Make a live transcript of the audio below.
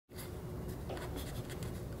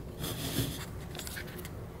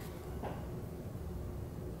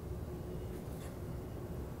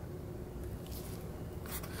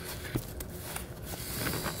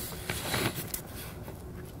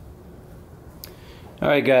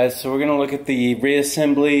Alright guys, so we're going to look at the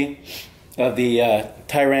reassembly of the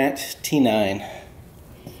Tirant T9.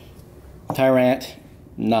 Tirant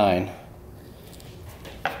 9.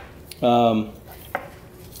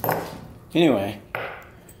 Anyway,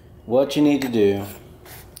 what you need to do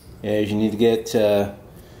is you need to get the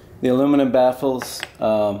aluminum baffles.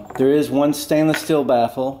 There is one stainless steel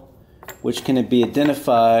baffle which can be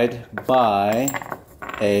identified by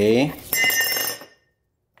a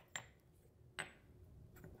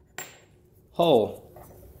hole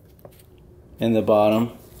in the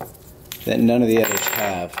bottom that none of the others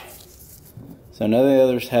have. So none of the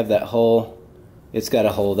others have that hole. It's got a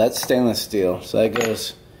hole. That's stainless steel, so that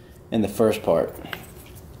goes in the first part.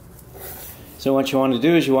 So what you want to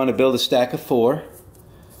do is you want to build a stack of 4.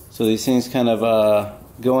 So these things kind of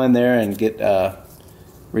go in there and get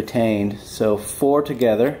retained. So 4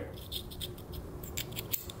 together.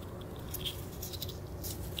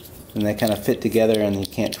 And they kind of fit together and you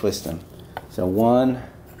can't twist them. So 1,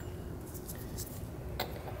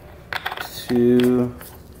 2,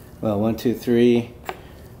 1, 2, 3,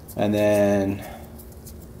 and then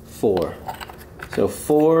 4. So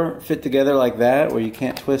 4 fit together like that, where you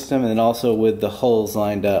can't twist them, and then also with the holes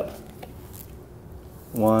lined up.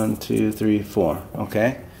 1, 2, 3, 4.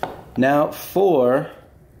 Okay. Now 4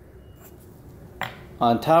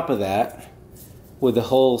 on top of that, with the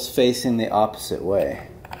holes facing the opposite way.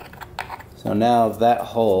 So now that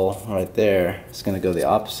hole right there is going to go the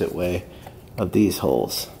opposite way of these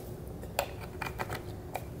holes.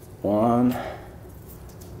 1,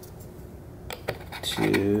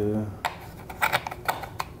 2,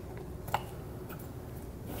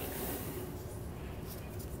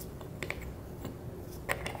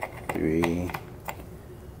 3,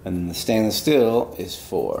 and the stainless steel is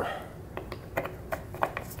 4.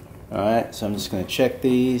 Alright, so I'm just going to check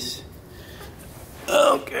these.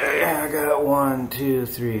 Okay, I got 1, 2,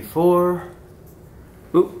 3, 4.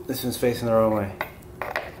 Oop, this one's facing the wrong way.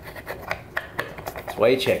 That's why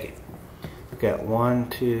you check it. I've got 1,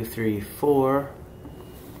 2, 3, 4.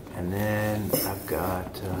 And then I've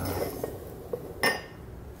got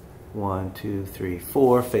 1, 2, 3,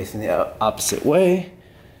 4 facing the opposite way.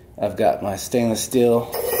 I've got my stainless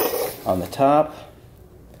steel on the top.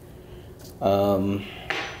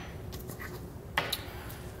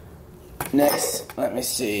 Next, let me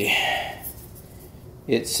see.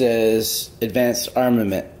 It says advanced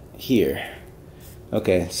armament here.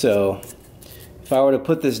 Okay, so if I were to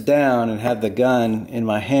put this down and have the gun in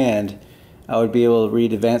my hand, I would be able to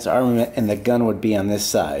read advanced armament and the gun would be on this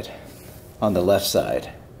side, on the left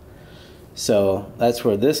side. So that's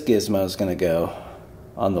where this gizmo is going to go,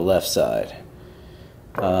 on the left side.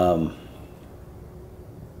 And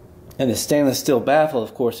the stainless steel baffle,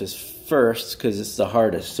 of course, is first because it's the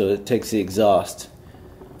hardest, so it takes the exhaust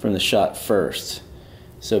from the shot first.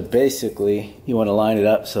 So basically you want to line it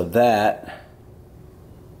up so that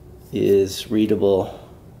is readable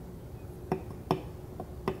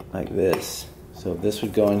like this. So this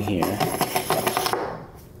would go in here,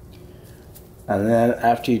 and then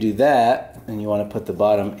after you do that, then you want to put the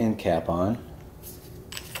bottom end cap on,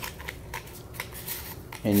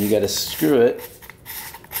 and you got to screw it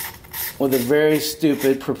with a very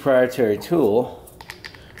stupid proprietary tool,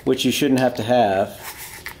 which you shouldn't have to have.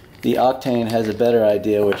 The Octane has a better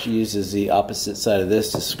idea, which uses the opposite side of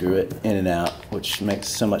this to screw it in and out, which makes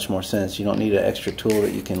so much more sense. You don't need an extra tool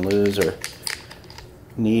that you can lose or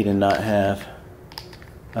need and not have.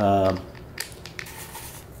 So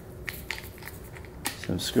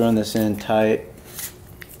I'm screwing this in tight.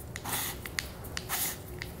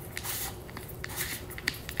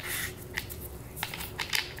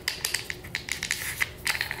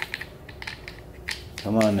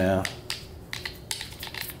 Come on now.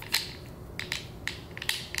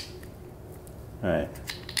 Alright.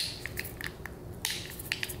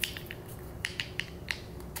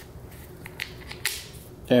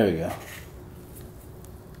 There we go.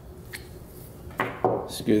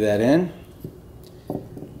 Screw that in.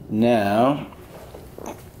 Now,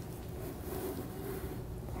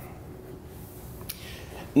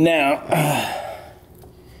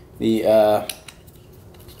 the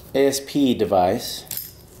ASP device,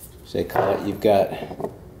 as they call it, you've got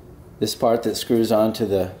this part that screws onto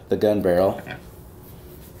the gun barrel.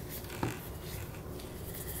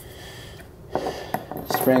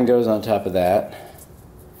 Spring goes on top of that.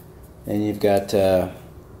 And you've got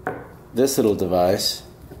this little device.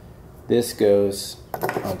 This goes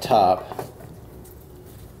on top.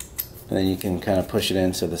 And then you can kind of push it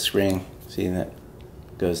in so the spring, see, that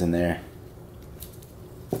goes in there.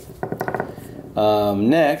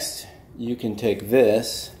 Next, you can take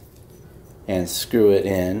this and screw it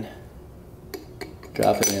in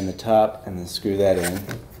drop it in the top, and then screw that in.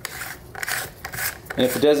 And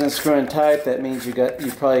if it doesn't screw in tight, that means you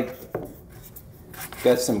probably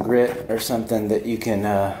got some grit or something that you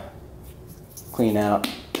can clean out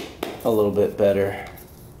a little bit better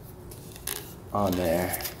on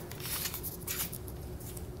there.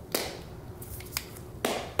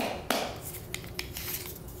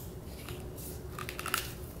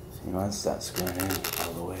 See, mine's not screwing in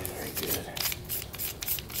all the way very good.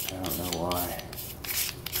 I don't know why.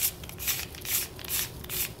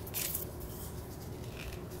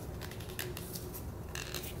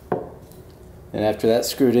 And after that's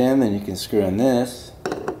screwed in, then you can screw in this.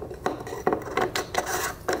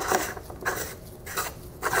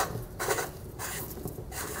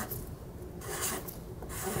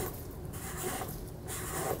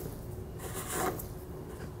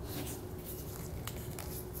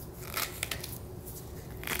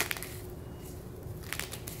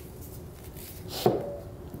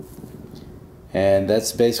 And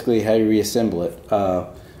that's basically how you reassemble it. I'm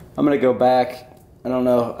going to go back. I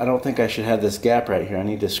don't think I should have this gap right here. I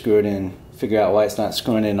need to screw it in, figure out why it's not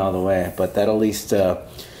screwing in all the way, but that'll at least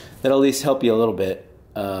help you a little bit.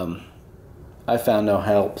 I found no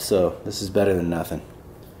help, so this is better than nothing.